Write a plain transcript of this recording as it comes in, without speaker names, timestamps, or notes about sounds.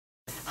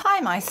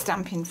my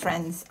Stampin'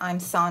 friends,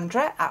 I'm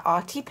Sandra at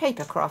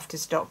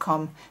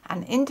artypapercrafters.com,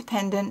 an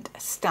independent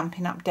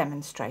Stampin' Up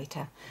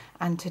demonstrator,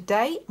 and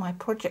today my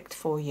project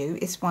for you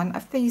is one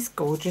of these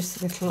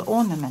gorgeous little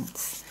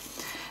ornaments.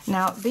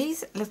 Now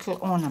these little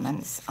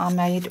ornaments are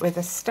made with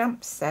a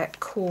stamp set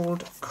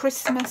called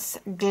Christmas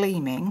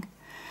Gleaming.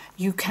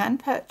 You can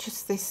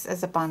purchase this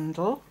as a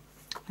bundle.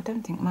 I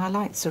don't think my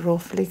lights are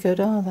awfully good,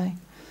 are they?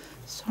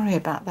 Sorry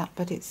about that,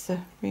 but it's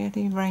a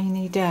really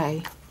rainy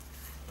day.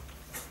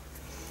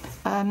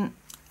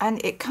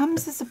 And it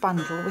comes as a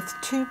bundle with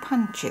two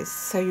punches,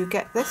 so you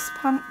get this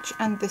punch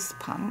and this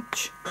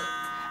punch,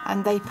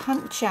 and they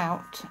punch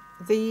out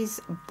these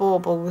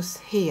baubles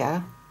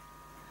here,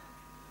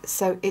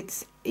 so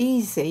it's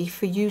easy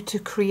for you to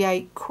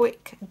create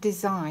quick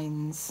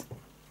designs,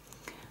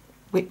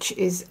 which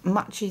is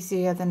much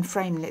easier than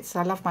framelits.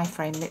 I love my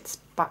framelits,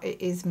 but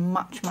it is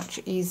much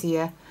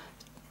easier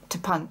to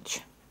punch.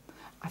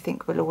 I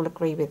think we'll all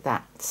agree with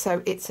that.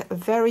 So it's a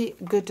very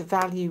good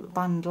value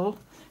bundle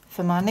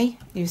for money.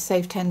 You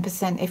save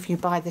 10% if you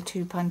buy the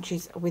two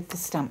punches with the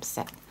stamp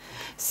set.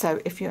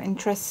 So if you're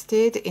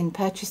interested in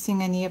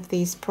purchasing any of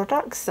these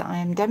products that I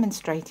am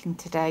demonstrating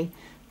today,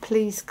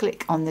 please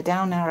click on the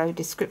down arrow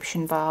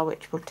description bar,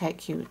 which will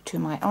take you to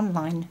my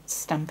online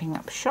Stampin'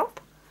 Up shop,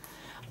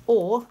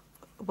 or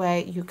where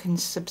you can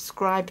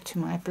subscribe to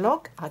my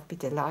blog. I'd be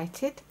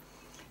delighted,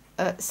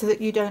 so that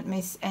you don't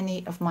miss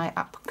any of my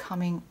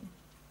upcoming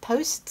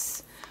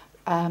posts,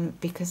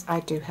 because I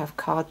do have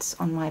cards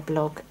on my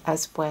blog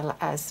as well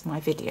as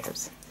my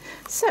videos.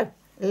 So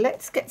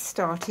let's get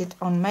started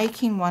on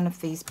making one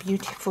of these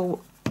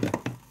beautiful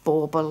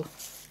bauble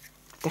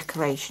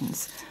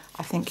decorations.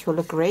 I think you'll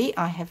agree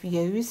I have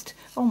used,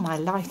 oh my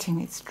lighting,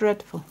 it's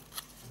dreadful,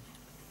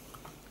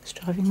 it's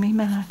driving me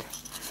mad.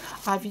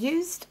 I've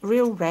used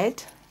real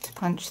red to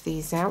punch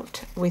these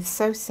out with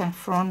So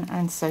Saffron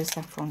and So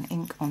Saffron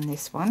ink on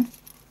this one.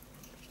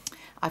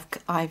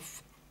 I've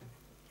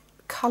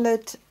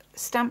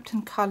stamped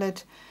and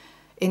coloured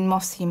in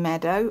Mossy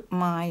Meadow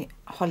my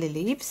holly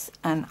leaves,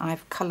 and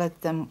I've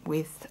coloured them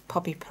with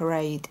Poppy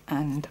Parade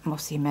and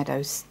Mossy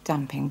Meadow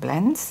stamping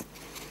blends.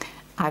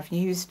 I've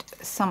used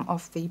some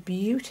of the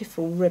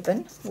beautiful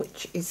ribbon,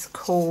 which is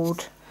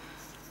called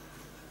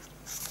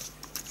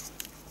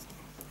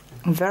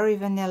Very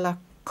Vanilla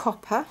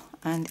Copper,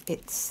 and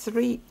it's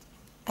 3/8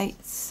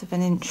 of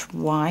an inch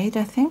wide,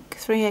 I think.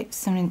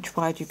 3/8 of an inch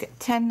wide. You get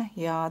 10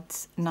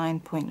 yards,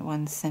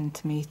 9.1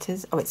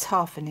 centimetres. Oh, it's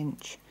half an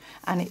inch.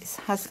 And it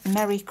has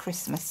Merry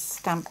Christmas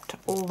stamped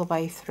all the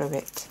way through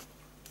it.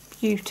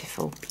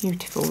 Beautiful,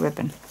 beautiful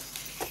ribbon.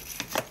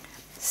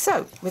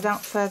 So,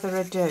 without further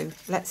ado,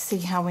 let's see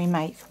how we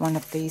make one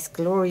of these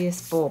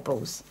glorious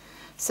baubles.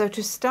 So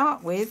to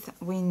start with,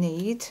 we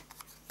need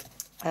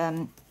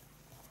a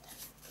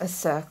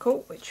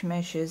circle, which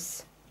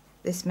measures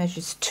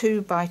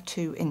 2 by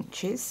 2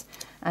 inches,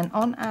 and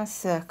on our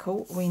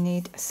circle we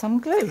need some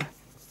glue.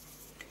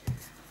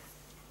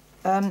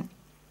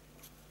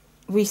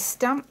 We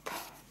stamp.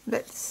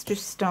 Let's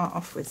just start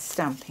off with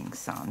stamping,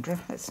 Sandra.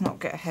 Let's not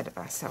get ahead of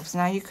ourselves.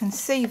 Now you can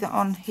see that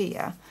on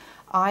here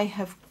I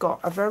have got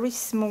a very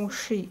small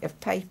sheet of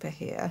paper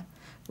here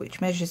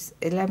which measures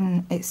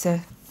 11. It's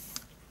a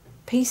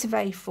piece of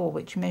A4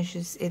 which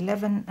measures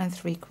 11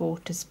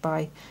 3/4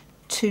 by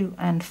 2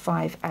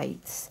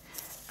 5/8.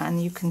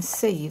 And you can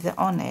see that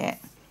on it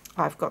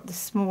I've got the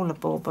smaller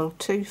bauble,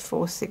 2,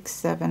 4, 6,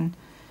 7,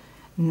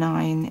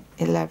 9,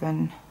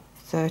 11,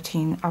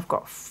 13. I've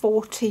got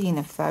 14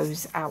 of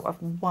those out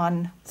of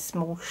one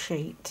small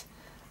sheet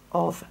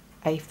of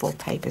A4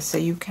 paper, so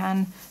you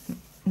can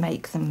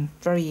make them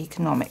very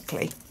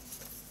economically.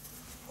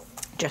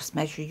 Just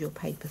measure your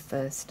paper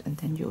first and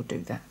then you'll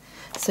do that.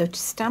 So to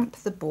stamp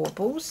the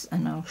baubles,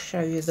 and I'll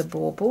show you the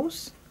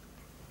baubles,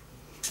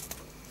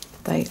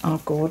 they are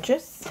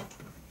gorgeous.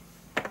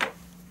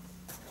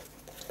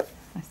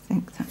 I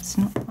think that's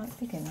not quite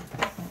big enough.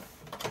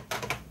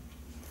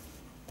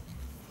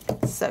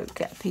 So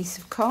get a piece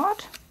of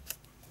card,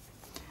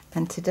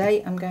 and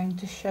today I'm going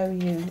to show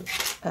you,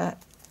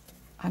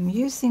 I'm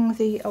using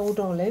the Old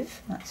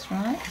Olive, that's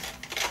right,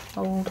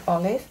 Old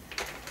Olive,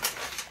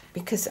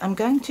 because I'm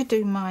going to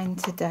do mine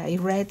today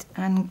red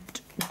and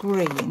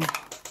green,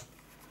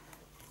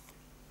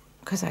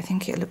 because I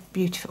think it'll look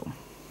beautiful.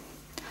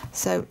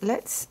 So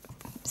let's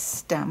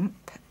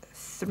stamp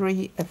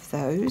 3 of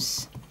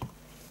those.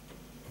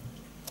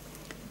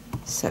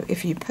 So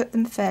if you put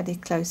them fairly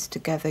close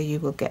together, you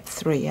will get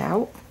 3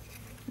 out.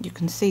 You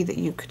can see that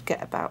you could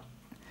get about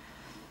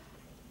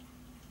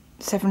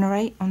 7 or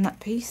 8 on that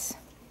piece.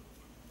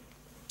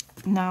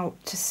 Now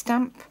to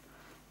stamp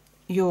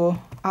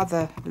your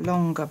other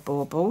longer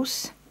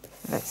baubles,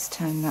 let's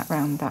turn that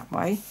round that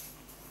way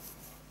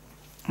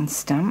and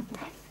stamp.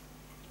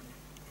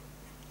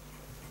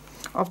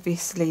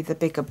 Obviously the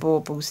bigger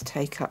baubles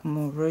take up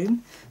more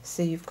room,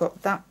 so you've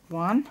got that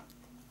one,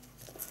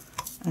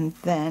 and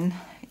then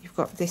you've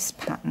got this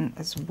pattern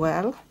as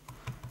well.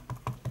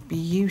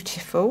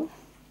 Beautiful.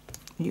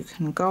 You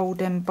can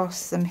gold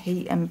emboss them,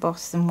 heat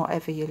emboss them,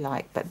 whatever you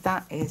like, but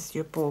that is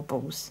your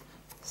baubles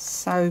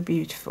So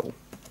beautiful.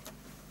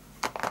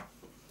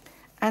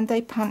 And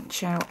they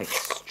punch out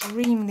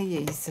extremely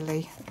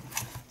easily.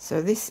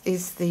 So this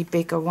is the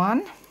bigger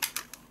one.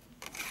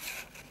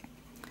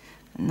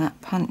 And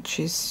that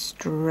punches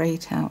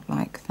straight out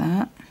like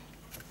that.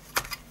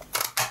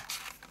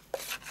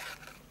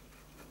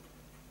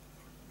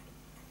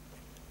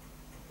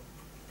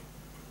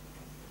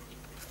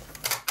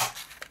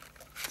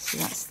 So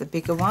that's the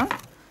bigger one.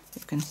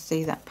 You can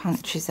see that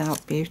punches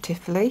out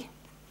beautifully.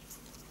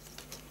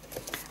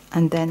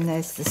 And then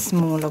there's the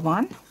smaller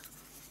one.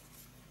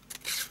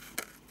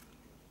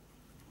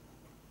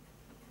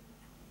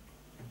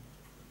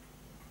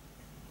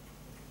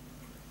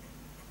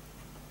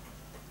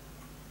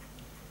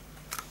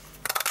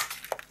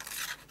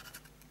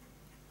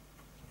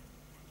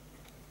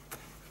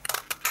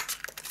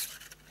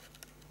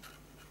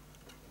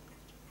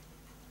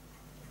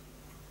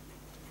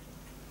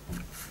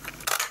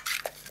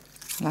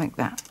 Like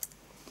that.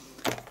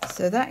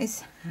 So that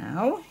is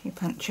how you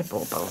punch your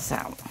baubles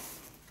out.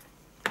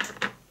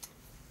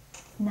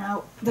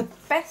 Now the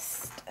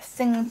best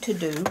thing to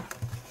do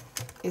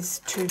is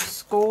to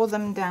score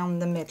them down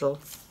the middle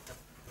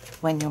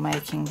when you're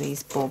making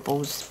these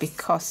baubles,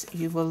 because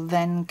you will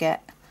then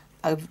get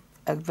a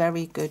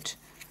very good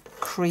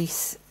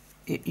crease.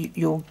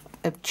 You'll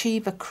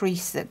achieve a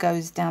crease that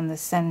goes down the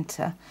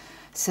center,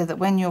 so that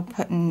when you're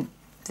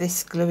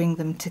gluing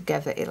them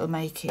together, it'll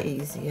make it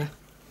easier.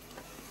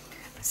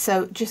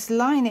 So just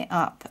line it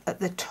up at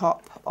the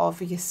top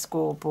of your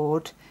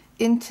scoreboard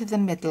into the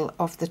middle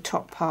of the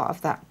top part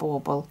of that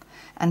bauble,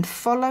 and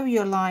follow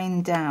your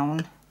line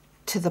down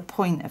to the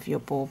point of your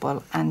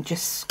bauble and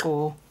just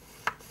score.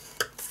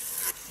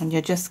 And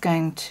you're just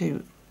going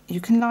to, you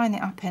can line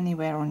it up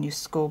anywhere on your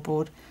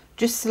scoreboard,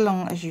 just so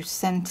long as you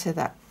center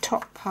that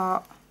top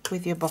part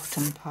with your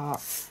bottom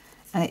part,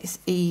 and it's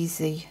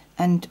easy.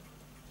 And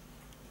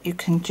you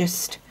can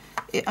just,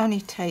 it only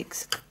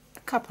takes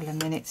couple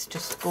of minutes to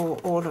score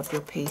all of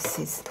your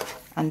pieces,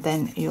 and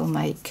then you'll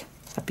make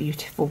a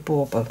beautiful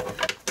bauble.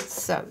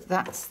 So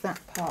that's that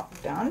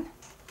part done.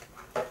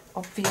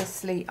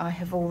 Obviously I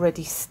have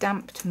already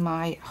stamped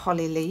my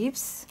holly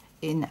leaves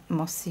in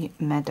Mossy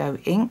Meadow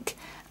ink,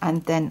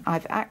 and then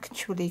I've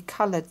actually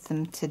coloured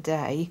them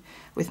today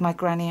with my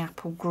Granny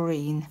Apple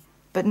Green,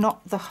 but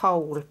not the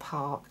whole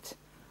part.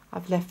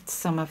 I've left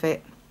some of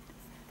it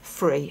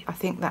free. I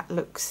think that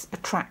looks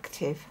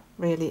attractive,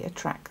 really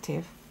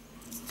attractive.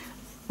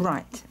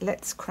 Right,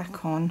 let's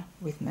crack on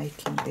with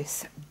making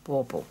this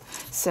bauble.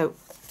 So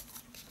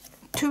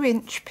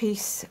 2-inch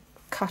piece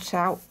cut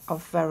out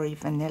of Very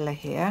Vanilla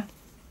here,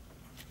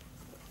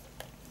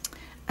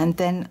 and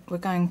then we're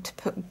going to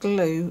put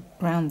glue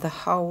around the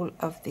whole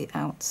of the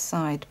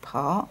outside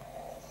part.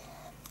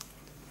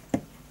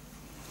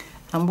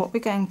 And what we're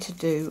going to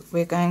do,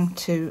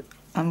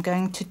 I'm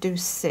going to do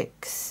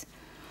 6.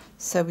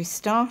 So we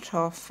start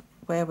off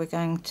where we're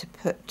going to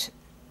put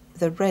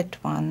the red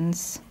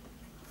ones,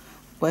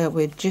 where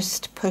we're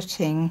just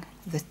putting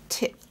the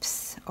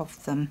tips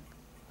of them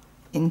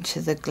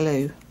into the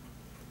glue.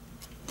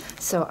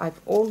 So I've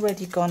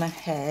already gone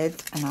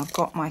ahead and I've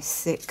got my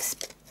 6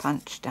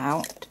 punched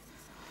out.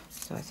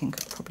 So I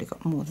think I've probably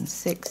got more than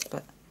 6,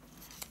 but,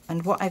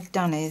 and what I've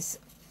done is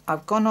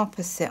I've gone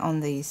opposite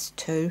on these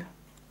 2.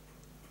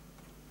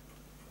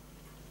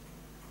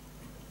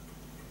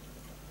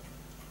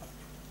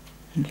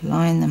 And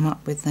line them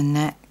up with the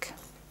neck.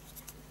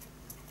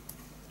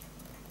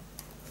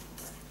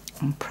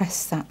 And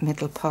press that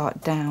middle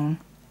part down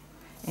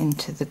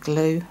into the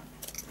glue.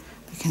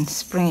 We can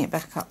spring it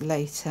back up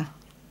later.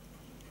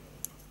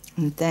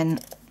 And then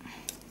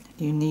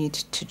you need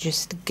to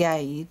just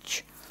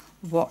gauge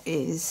what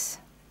is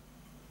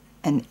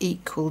an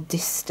equal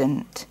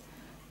distance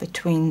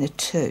between the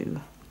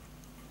 2,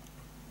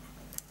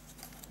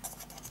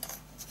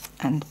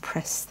 and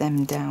press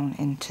them down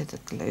into the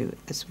glue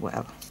as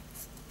well.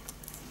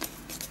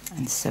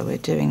 And so we're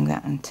doing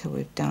that until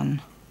we've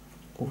done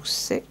all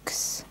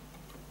 6.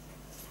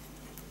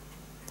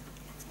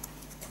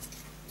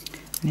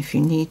 And if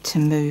you need to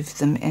move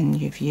them and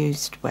you've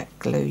used wet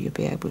glue,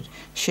 you'll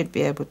should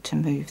be able to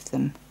move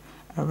them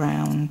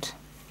around.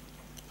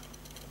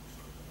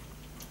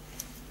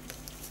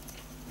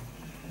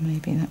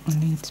 Maybe that one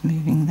needs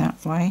moving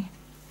that way.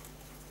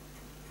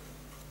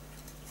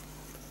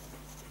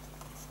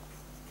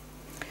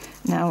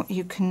 Now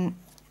you can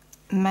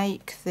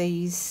make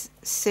these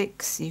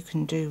 6, you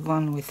can do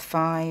one with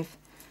 5,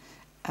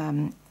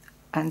 and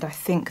I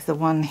think the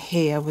one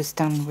here was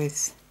done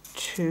with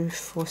 2,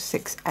 4,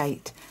 6,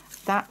 8.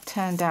 That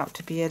turned out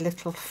to be a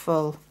little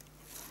full.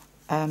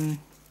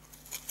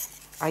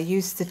 I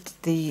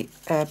used the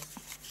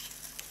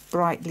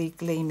brightly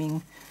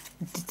gleaming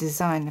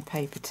designer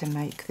paper to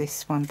make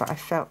this one, but I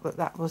felt that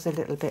that was a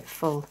little bit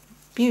full.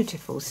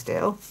 Beautiful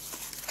still,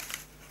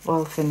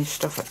 well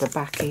finished off at the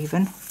back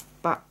even,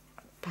 but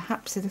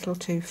perhaps a little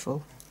too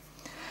full.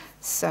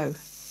 So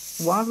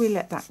while we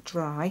let that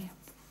dry,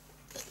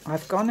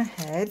 I've gone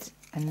ahead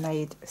and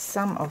made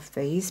some of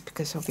these,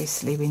 because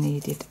obviously we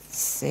needed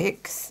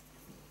 6.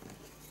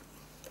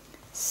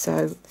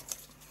 So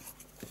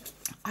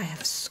I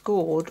have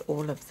scored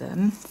all of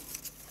them,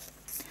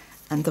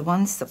 and the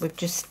ones that we've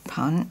just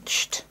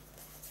punched,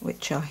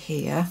 which are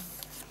here,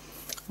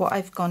 what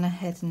I've gone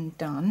ahead and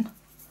done,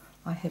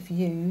 I have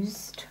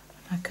used,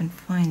 I can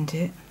find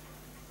it,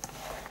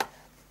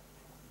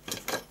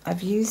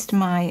 I've used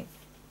my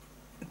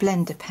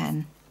blender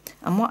pen,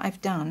 and what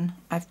I've done,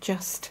 I've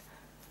just,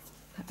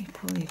 let me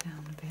pull you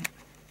down a bit,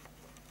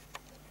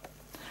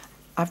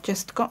 I've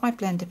just got my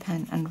blender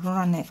pen and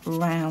run it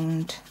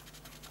round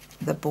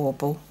the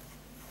bauble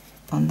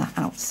on the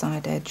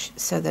outside edge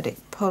so that it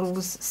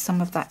pulls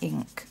some of that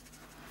ink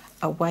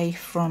away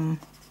from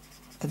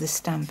the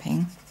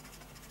stamping,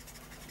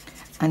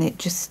 and it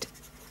just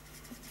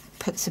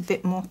puts a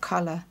bit more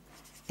colour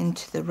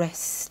into the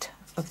rest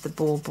of the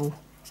bauble,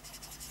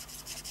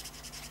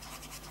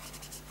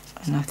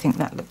 and I think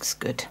that looks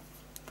good.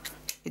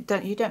 You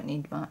don't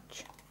need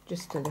much,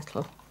 just a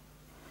little.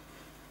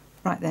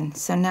 Right then,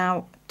 so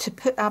now to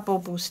put our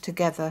baubles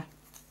together,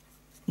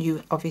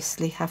 you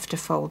obviously have to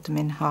fold them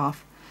in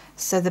half.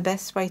 So the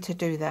best way to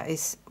do that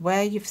is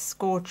where you've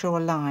scored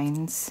your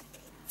lines,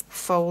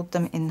 fold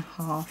them in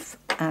half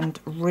and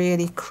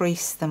really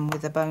crease them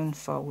with a bone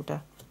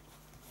folder.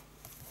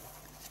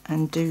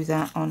 And do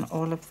that on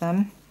all of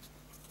them.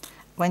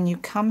 When you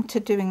come to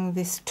doing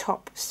this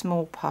top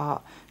small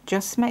part,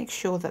 just make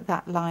sure that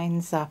that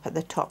lines up at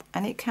the top.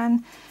 And it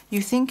can,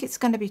 you think it's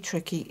going to be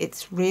tricky,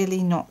 it's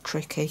really not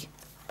tricky.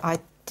 I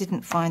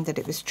didn't find that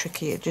it was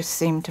tricky, it just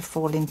seemed to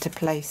fall into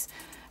place,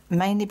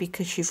 mainly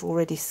because you've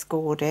already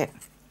scored it.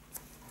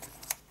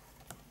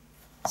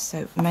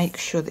 So make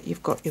sure that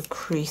you've got your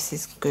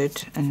creases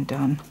good and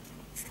done.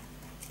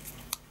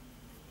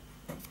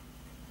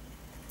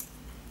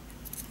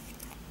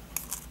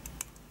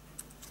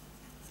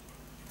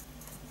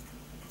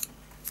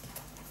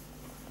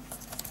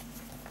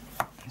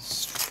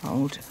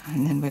 Fold,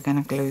 and then we're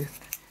going to glue.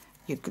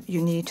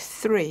 You need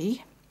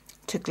 3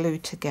 to glue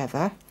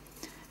together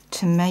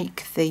to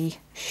make the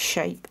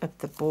shape of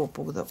the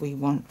bauble that we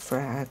want for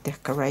our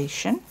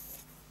decoration.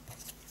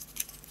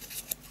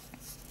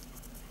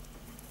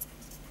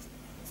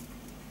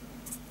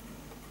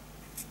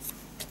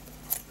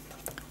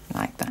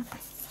 Like that.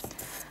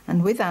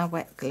 And with our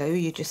wet glue,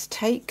 you just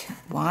take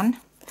one,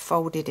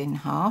 fold it in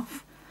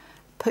half,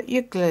 put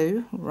your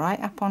glue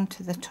right up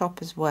onto the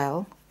top as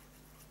well.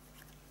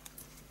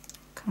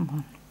 Come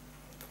on.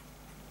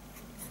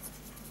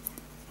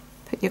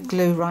 Put your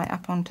glue right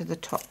up onto the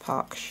top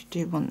part because you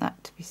do want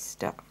that to be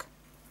stuck.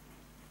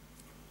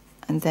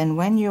 And then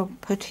when you're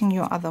putting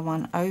your other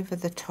one over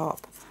the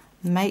top,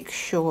 make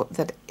sure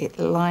that it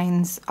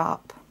lines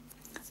up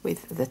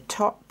with the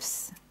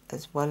tops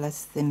as well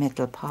as the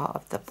middle part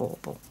of the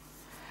bauble.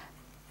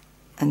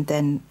 And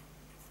then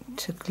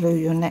to glue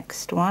your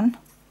next one,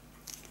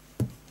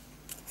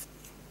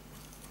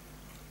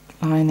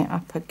 line it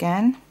up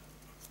again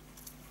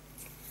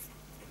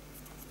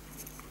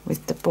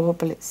with the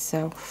bauble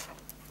itself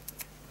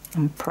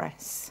and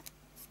press,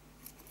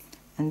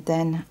 and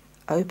then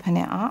open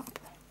it up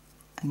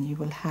and you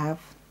will have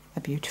a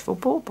beautiful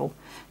bauble.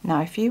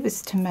 Now if you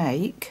was to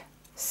make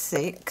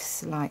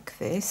 6 like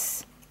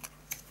this,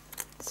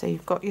 so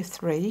you've got your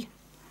 3,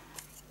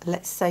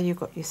 let's say you've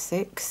got your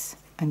 6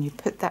 and you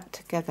put that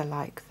together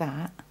like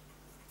that,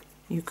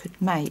 you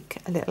could make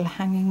a little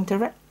hanging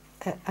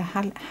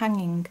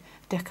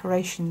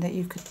decoration that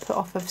you could put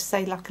off of,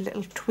 say, like a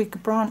little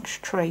twig branch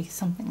tree,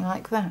 something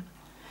like that.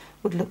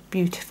 Would look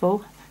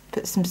beautiful.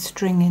 Put some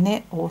string in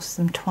it or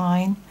some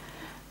twine.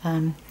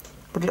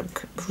 Would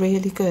look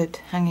really good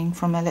hanging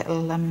from a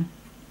little one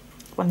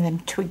of them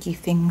twiggy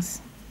things.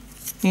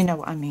 You know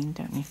what I mean,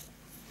 don't you?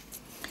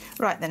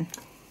 Right then,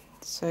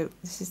 so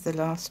this is the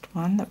last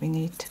one that we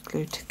need to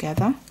glue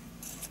together,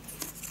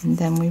 and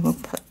then we will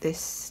put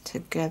this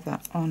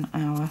together on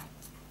our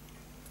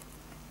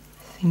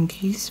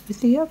thingies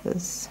with the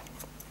others.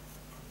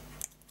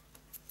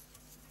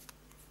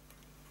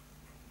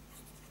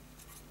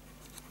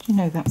 You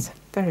know, that's a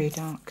very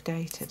dark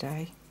day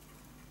today.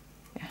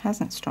 It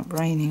hasn't stopped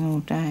raining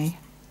all day.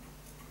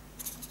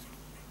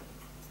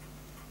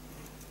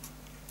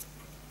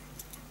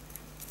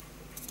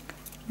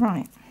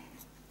 Right,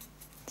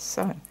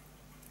 so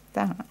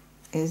that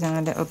is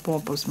our little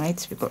baubles made.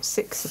 So we've got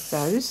 6 of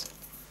those.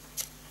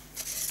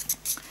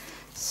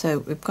 So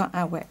we've got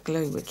our wet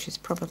glue, which is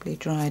probably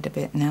dried a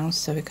bit now,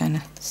 so we're going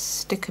to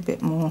stick a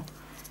bit more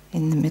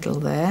in the middle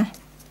there.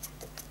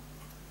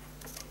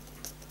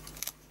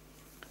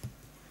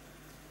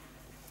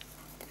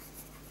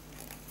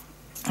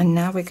 And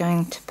now we're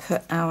going to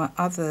put our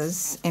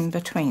others in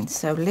between.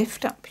 So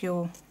lift up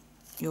your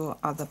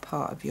other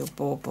part of your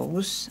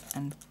baubles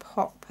and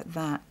pop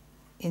that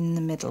in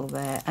the middle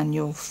there, and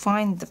you'll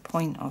find the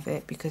point of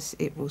it because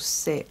it will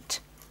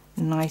sit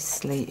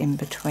nicely in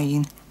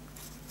between,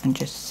 and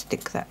just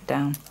stick that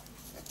down.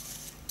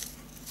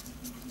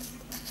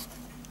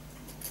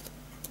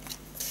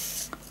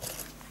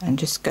 And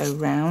just go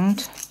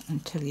round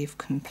until you've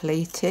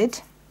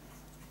completed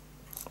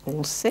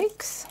all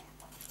 6.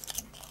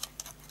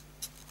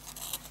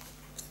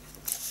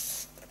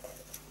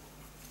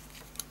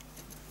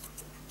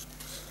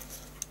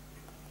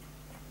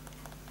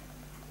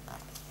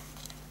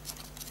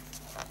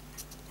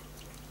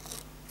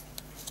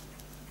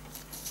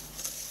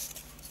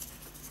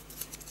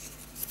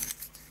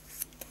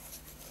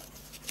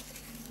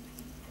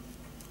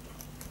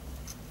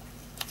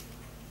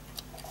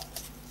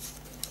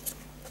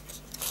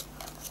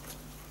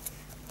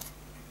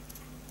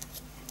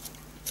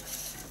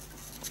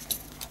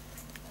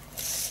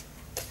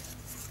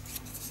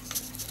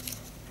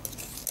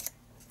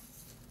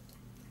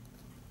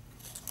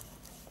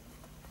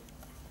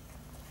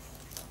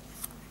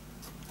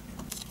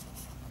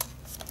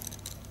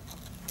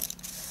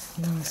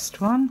 Last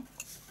one.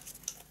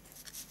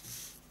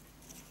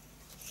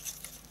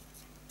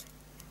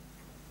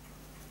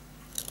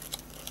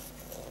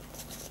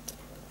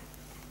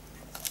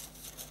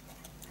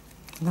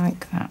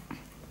 Like that.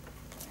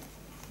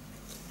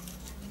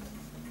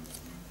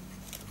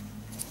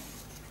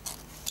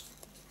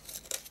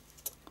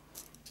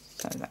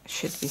 So that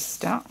should be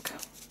stuck.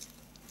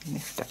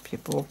 Lift up your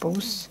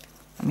baubles.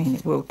 I mean,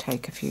 it will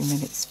take a few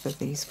minutes for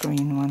these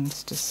green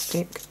ones to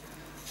stick,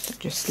 but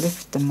just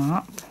lift them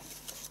up.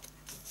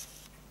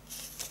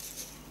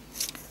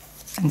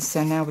 And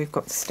so now we've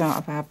got the start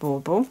of our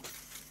bauble,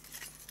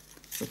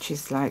 which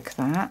is like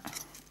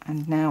that.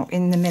 And now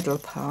in the middle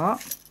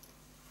part,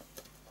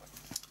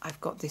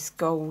 I've got this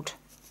gold,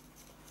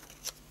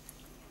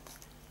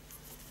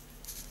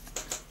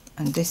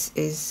 and this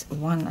is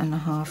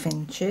 1.5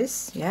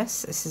 inches.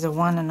 Yes, this is a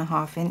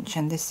 1.5 inch,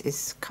 and this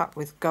is cut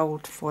with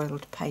gold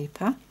foiled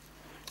paper,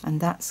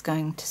 and that's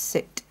going to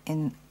sit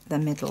in the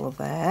middle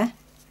there,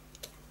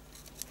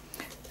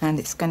 and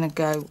it's going to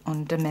go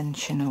on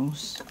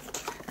dimensionals,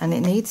 and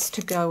it needs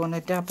to go on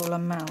a double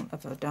amount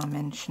of a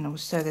dimensional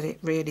so that it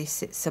really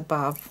sits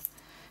above.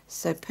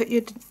 So put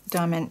your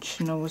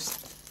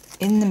dimensionals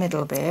in the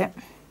middle bit,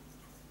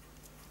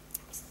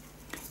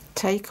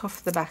 take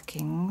off the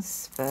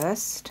backings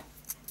first,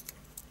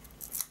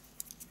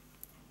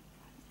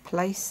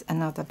 place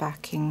another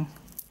backing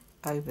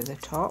over the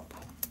top,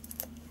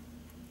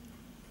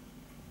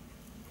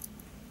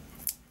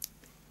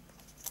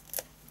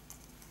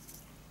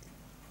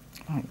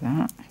 like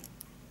that,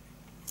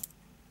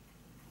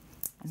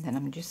 and then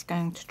I'm just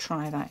going to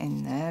try that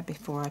in there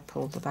before I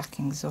pull the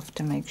backings off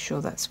to make sure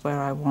that's where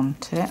I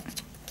want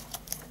it.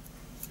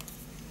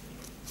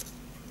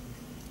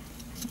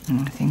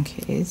 And I think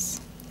it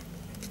is.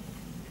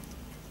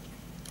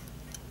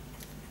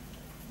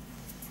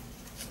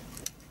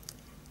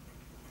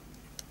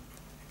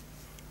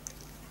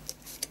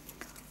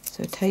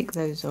 So take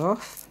those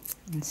off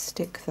and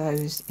stick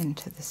those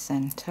into the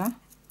centre,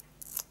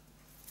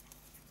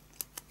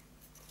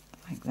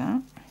 like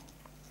that.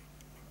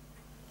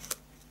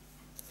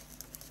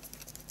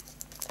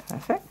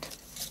 Perfect.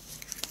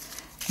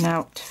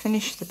 Now to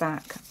finish the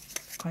back,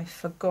 I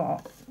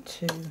forgot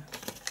to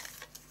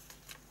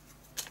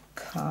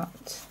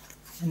cut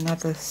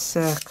another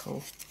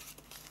circle,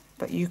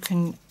 but you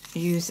can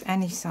use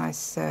any size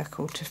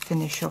circle to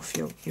finish off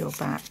your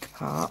back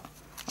part,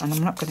 and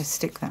I'm not going to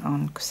stick that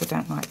on because I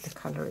don't like the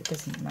colour, it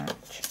doesn't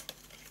match,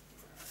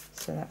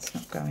 so that's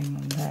not going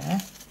on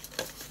there.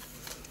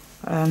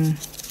 I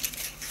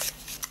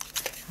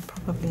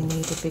probably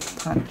need a big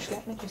punch.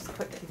 Let me just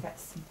quickly get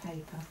some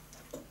paper.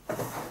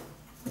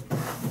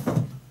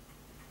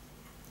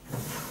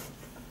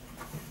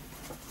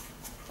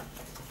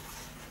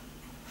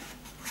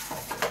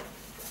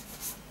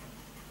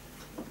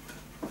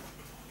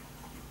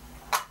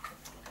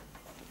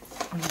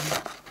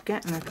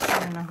 Getting a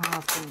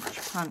 2.5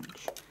 inch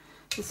punch.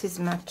 This is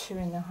my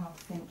 2.5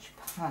 inch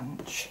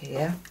punch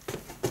here,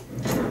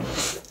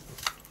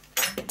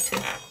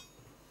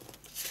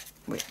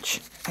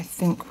 which I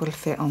think will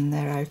fit on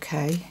there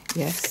okay,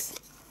 yes.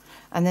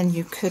 And then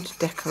you could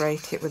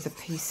decorate it with a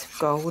piece of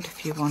gold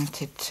if you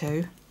wanted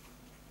to.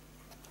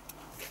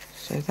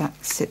 So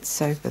that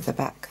sits over the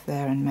back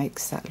there and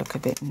makes that look a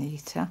bit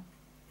neater.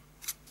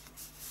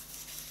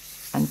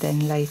 And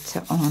then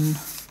later on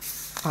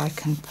I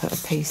can put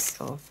a piece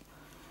of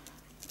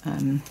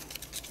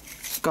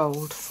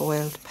gold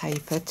foiled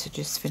paper to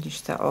just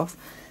finish that off.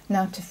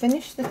 Now to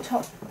finish the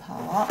top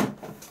part,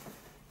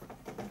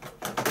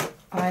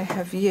 I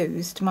have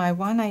used my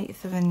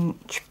 1/8 of an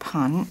inch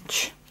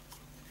punch,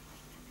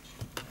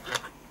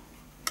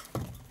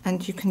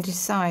 and you can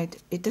decide,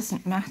 it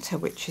doesn't matter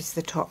which is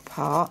the top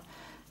part.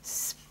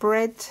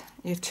 Spread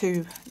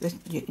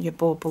your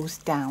baubles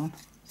down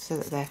so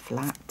that they're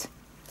flat,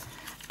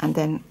 and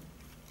then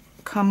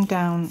come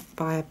down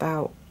by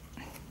about,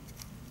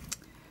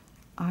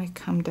 I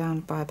come down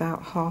by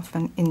about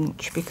 1/2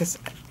 inch because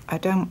I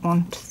don't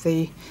want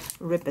the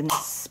ribbon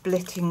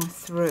splitting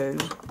through.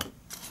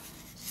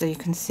 So you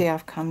can see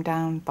I've come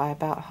down by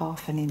about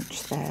 1/2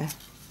 inch there.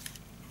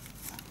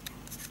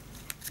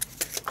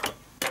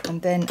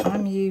 And then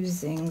I'm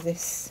using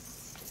this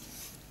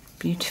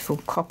beautiful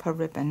copper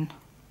ribbon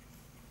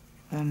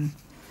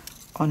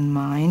on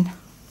mine,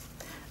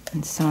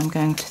 and so I'm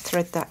going to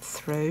thread that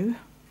through.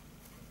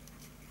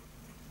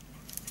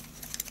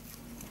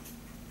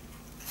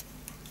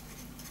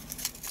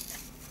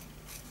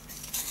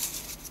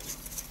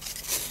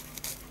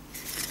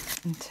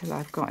 Until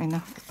I've got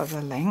enough of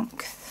a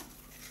length.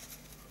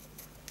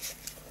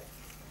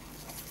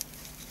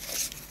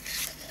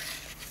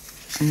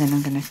 And then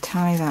I'm going to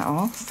tie that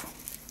off.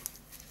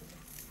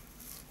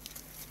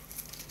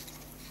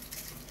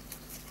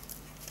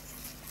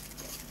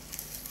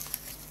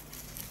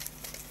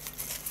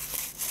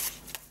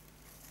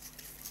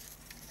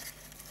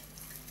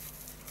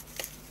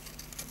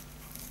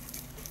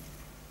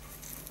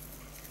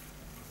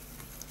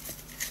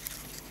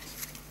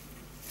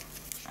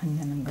 And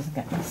then I'm going to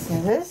get my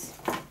scissors,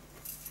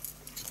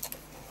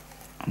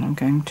 and I'm I'm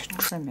going to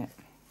trim it.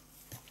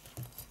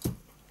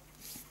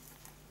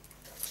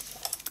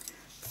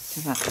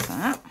 So that's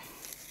that.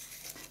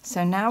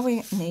 So now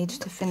we need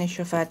to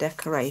finish off our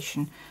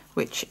decoration,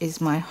 which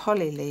is my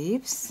holly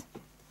leaves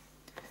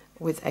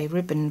with a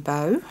ribbon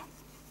bow.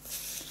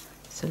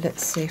 So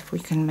let's see if we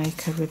can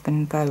make a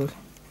ribbon bow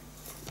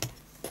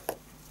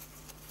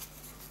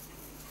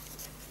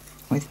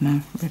with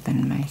my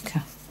ribbon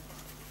maker.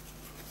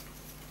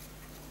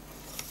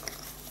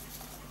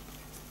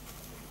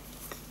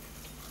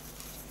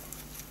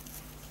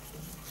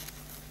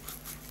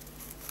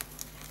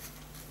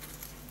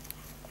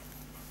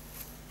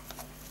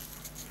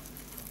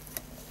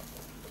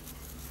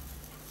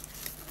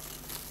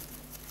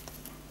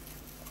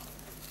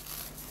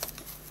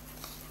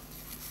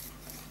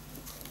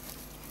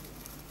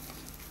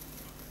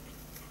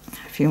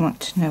 If you want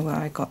to know where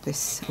I got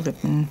this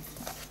ribbon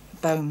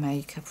bow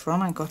maker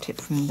from, I got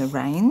it from the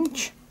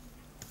range,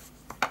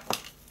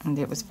 and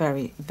it was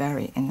very,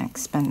 very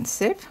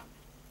inexpensive.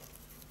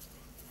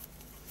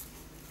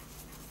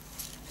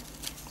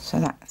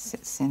 So that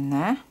sits in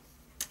there.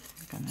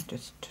 I'm going to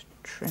just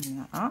trim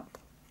that up.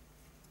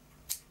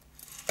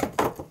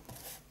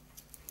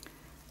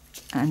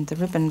 And the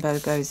ribbon bow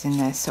goes in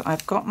there. So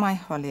I've got my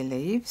holly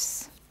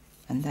leaves,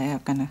 and they are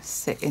going to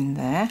sit in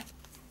there.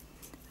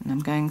 And I'm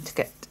going to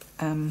get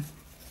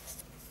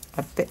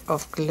a bit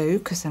of glue,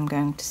 because I'm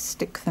going to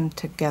stick them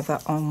together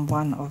on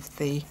one of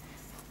the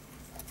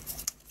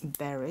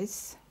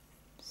berries,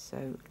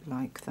 so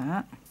like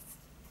that.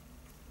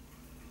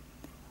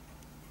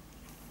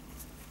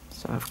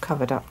 So I've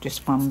covered up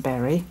just one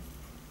berry,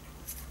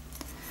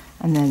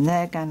 and then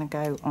they're going to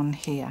go on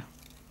here.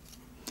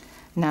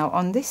 Now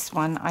on this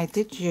one I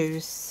did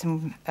use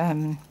some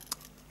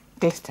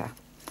glitter,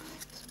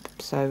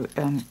 so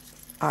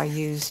I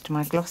used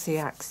my glossy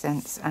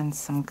accents and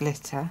some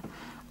glitter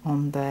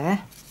on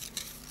there,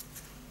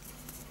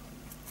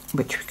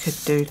 which we could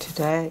do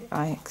today,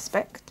 I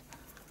expect.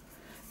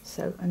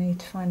 So I need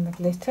to find the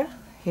glitter.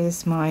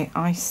 Here's my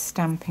ice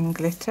stamping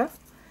glitter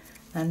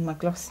and my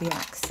glossy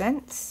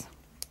accents.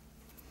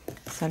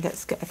 So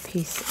let's get a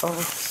piece of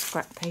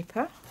scrap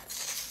paper.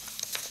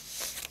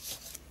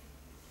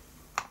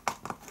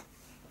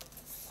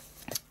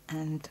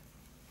 And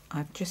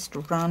I've just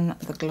run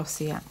the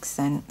glossy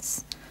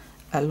accents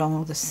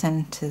along the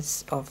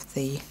centres of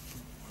the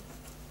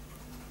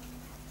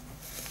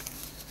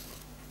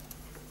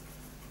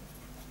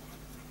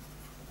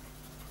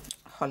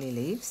holly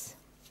leaves.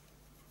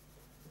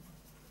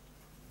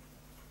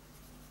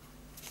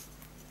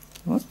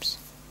 Whoops.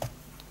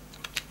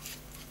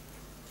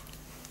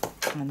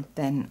 And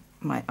then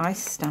my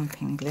ice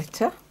stamping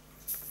glitter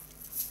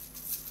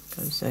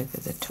goes over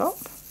the top.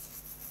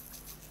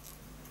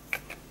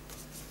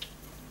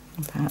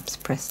 And perhaps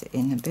press it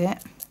in a bit.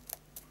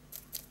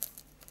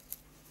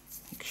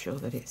 Make sure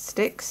that it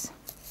sticks.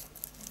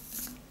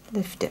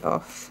 Lift it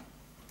off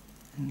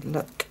and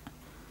look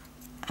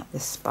at the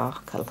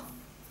sparkle.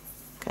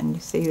 Can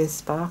you see the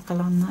sparkle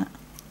on that?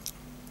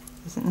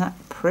 Isn't that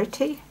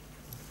pretty?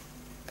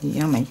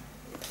 Yummy.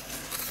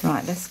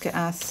 Right, let's get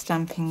our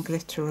stamping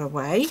glitter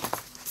away.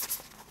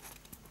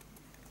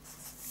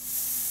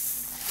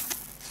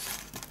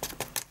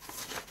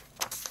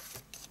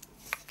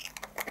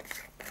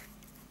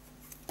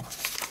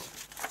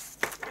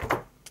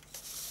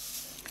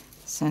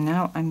 So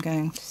now I'm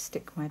going to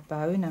stick my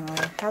bow. Now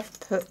I have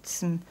put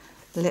some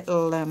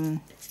little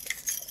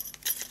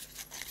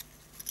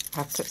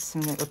I've put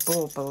some little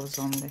baubles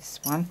on this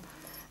one,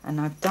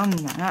 and I've done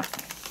that.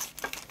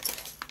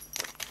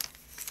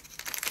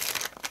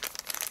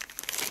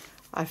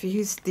 I've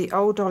used the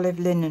old olive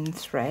linen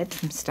thread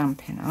from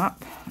Stampin'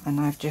 Up, and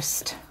I've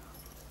just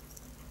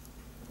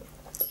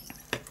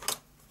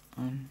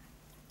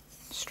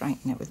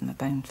straightened it with my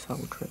bone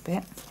folder a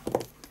bit,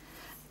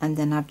 and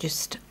then I've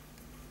just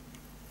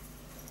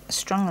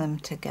strung them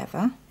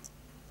together,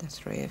 the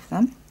three of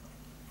them.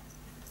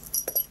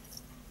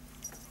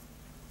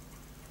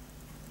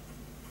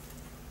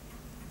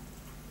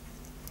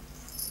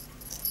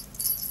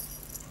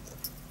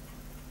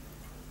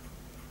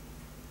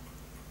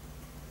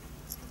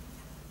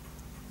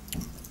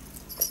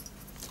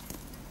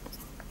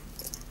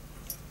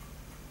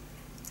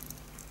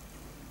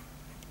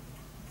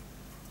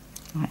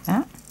 Like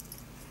that.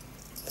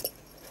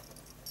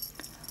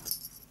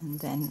 And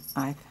then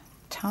I've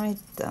tied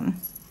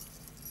them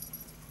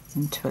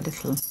into a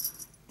little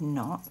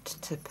knot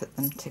to put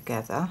them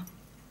together,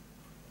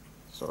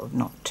 sort of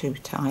not too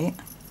tight,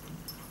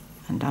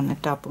 and done a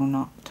double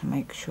knot to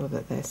make sure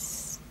that they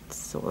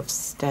sort of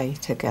stay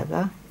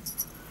together.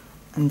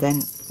 And then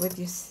with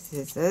your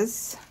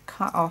scissors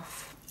cut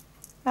off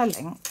a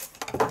length,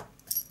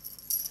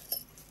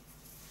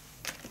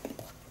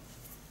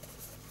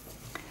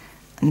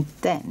 and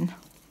then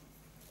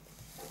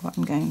what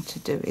I'm going to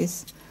do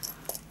is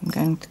I'm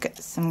going to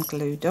get some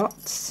glue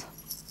dots,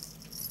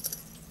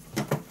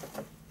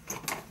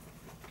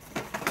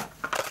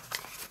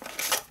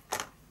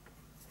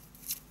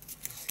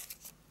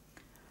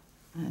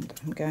 and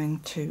I'm going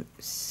to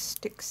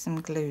stick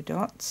some glue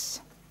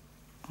dots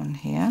on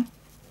here.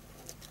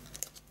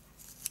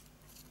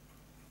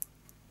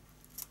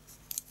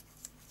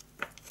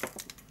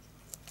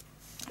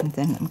 And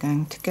then I'm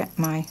going to get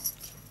my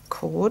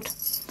cord.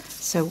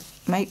 So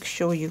make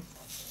sure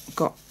you've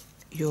got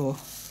your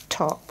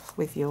top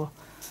with your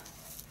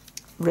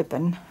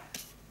ribbon.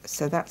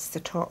 So that's the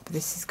top,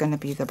 this is going to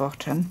be the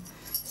bottom.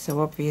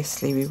 So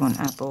obviously we want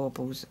our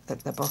baubles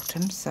at the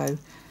bottom, so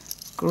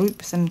group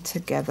them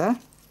together.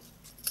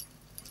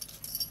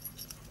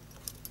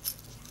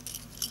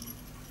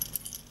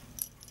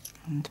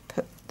 And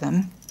put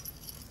them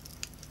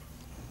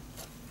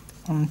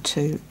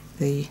onto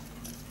the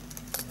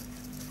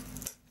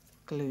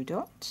glue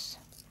dots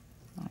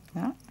like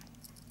that.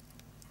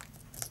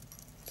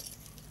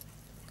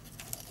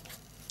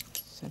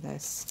 So they're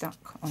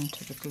stuck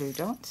onto the glue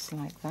dots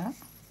like that.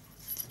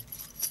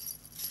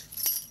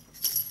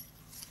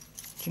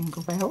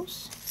 Jingle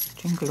bells,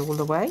 jingle all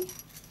the way.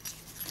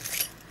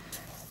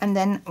 And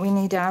then we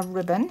need our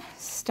ribbon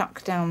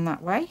stuck down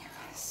that way.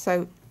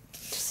 So to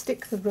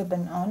stick the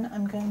ribbon on,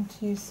 I'm going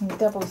to use some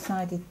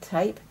double-sided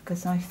tape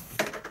because I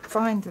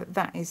find that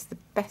that is the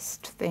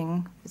best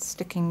thing for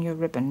sticking your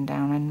ribbon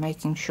down and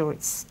making sure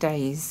it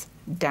stays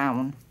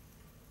down.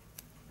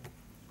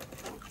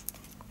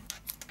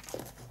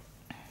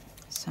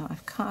 So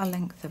I've cut a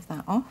length of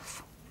that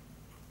off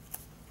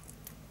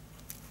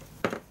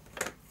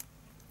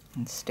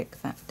and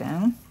stick that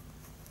down.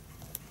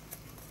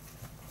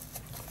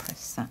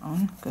 Press that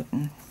on, good,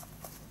 and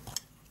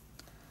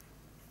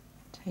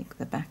take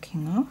the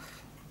backing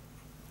off.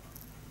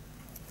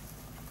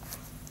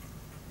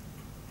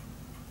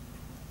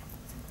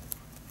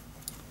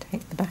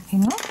 Take the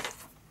backing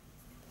off,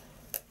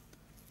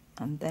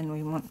 and then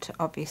we want to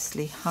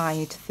obviously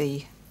hide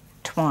the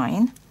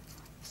twine,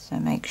 so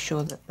make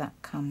sure that that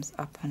comes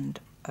up and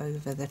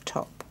over the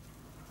top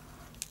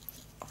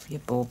of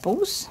your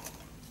baubles.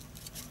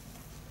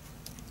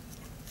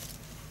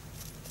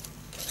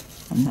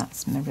 And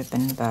that's my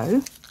ribbon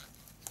bow.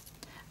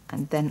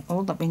 And then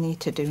all that we need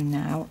to do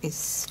now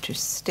is to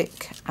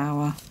stick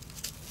our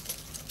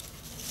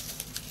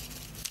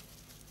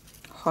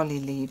holly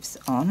leaves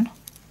on.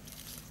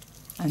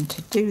 And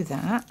to do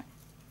that,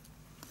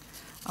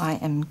 I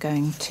am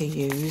going to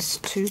use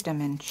 2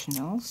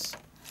 dimensionals,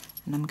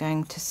 and I'm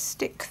going to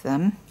stick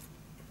them,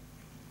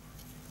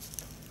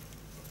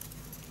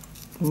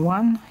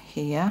 one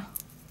here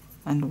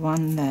and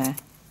one there.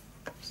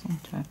 I seem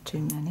to have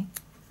too many.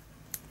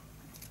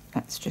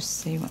 Let's just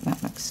see what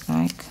that looks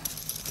like,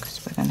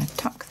 because we're going to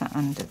tuck that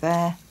under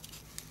there.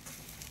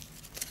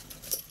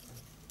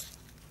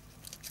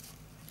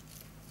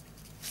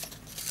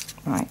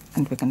 Right,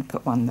 and we're going to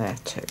put one there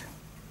too.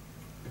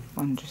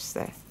 One just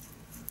there.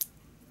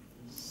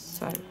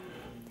 So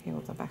peel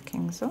the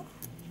backings off.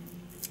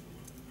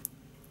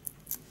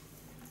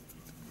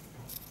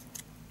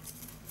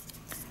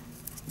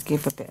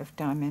 Give a bit of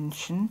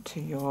dimension to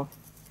your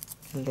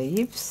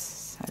leaves,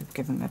 so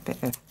give them a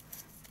bit of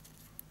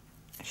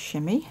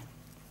shimmy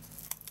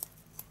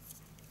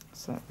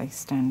so that they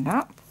stand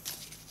up,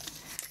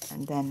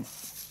 and then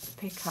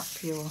pick up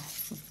your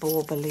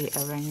bauble-y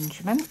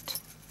arrangement,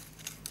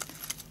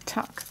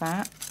 tuck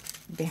that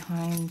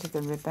behind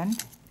the ribbon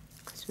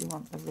because we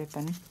want the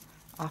ribbon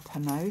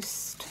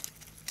uppermost.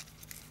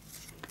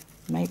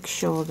 Make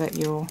sure that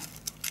your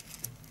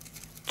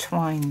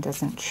twine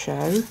doesn't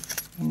show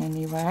in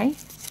any way,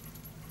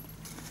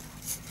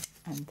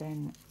 and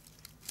then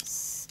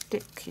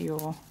stick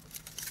your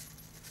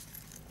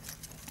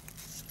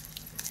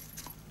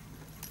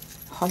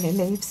holly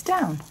leaves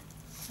down,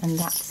 and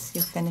that's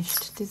your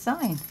finished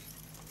design.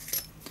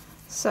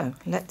 So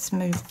let's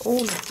move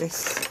all of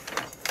this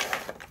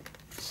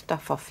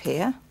stuff off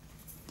here,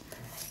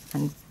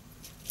 and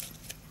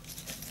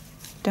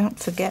don't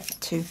forget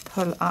to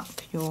pull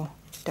up your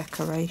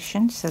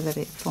decoration so that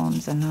it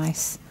forms a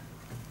nice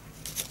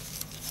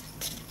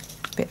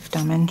bit of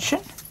dimension.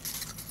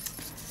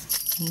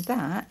 And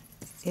that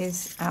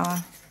is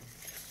our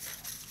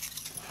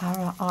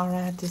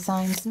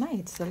designs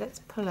made. So let's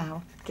pull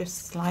out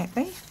just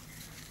slightly,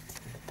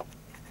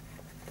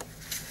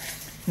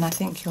 and I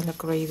think you'll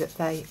agree that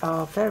they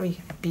are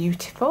very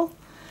beautiful,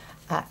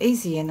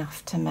 easy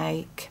enough to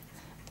make,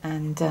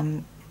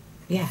 and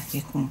yeah,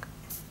 you can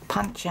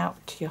punch out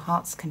to your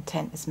heart's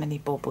content as many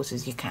baubles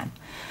as you can.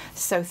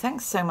 So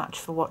thanks so much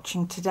for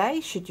watching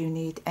today. Should you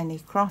need any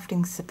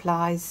crafting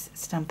supplies,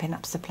 Stampin'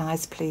 Up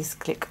supplies, please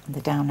click on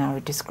the down arrow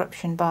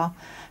description bar.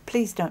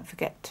 Please don't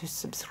forget to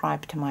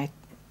subscribe to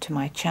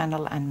my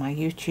channel and my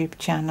YouTube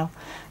channel.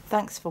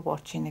 Thanks for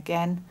watching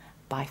again.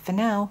 Bye for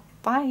now.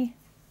 Bye.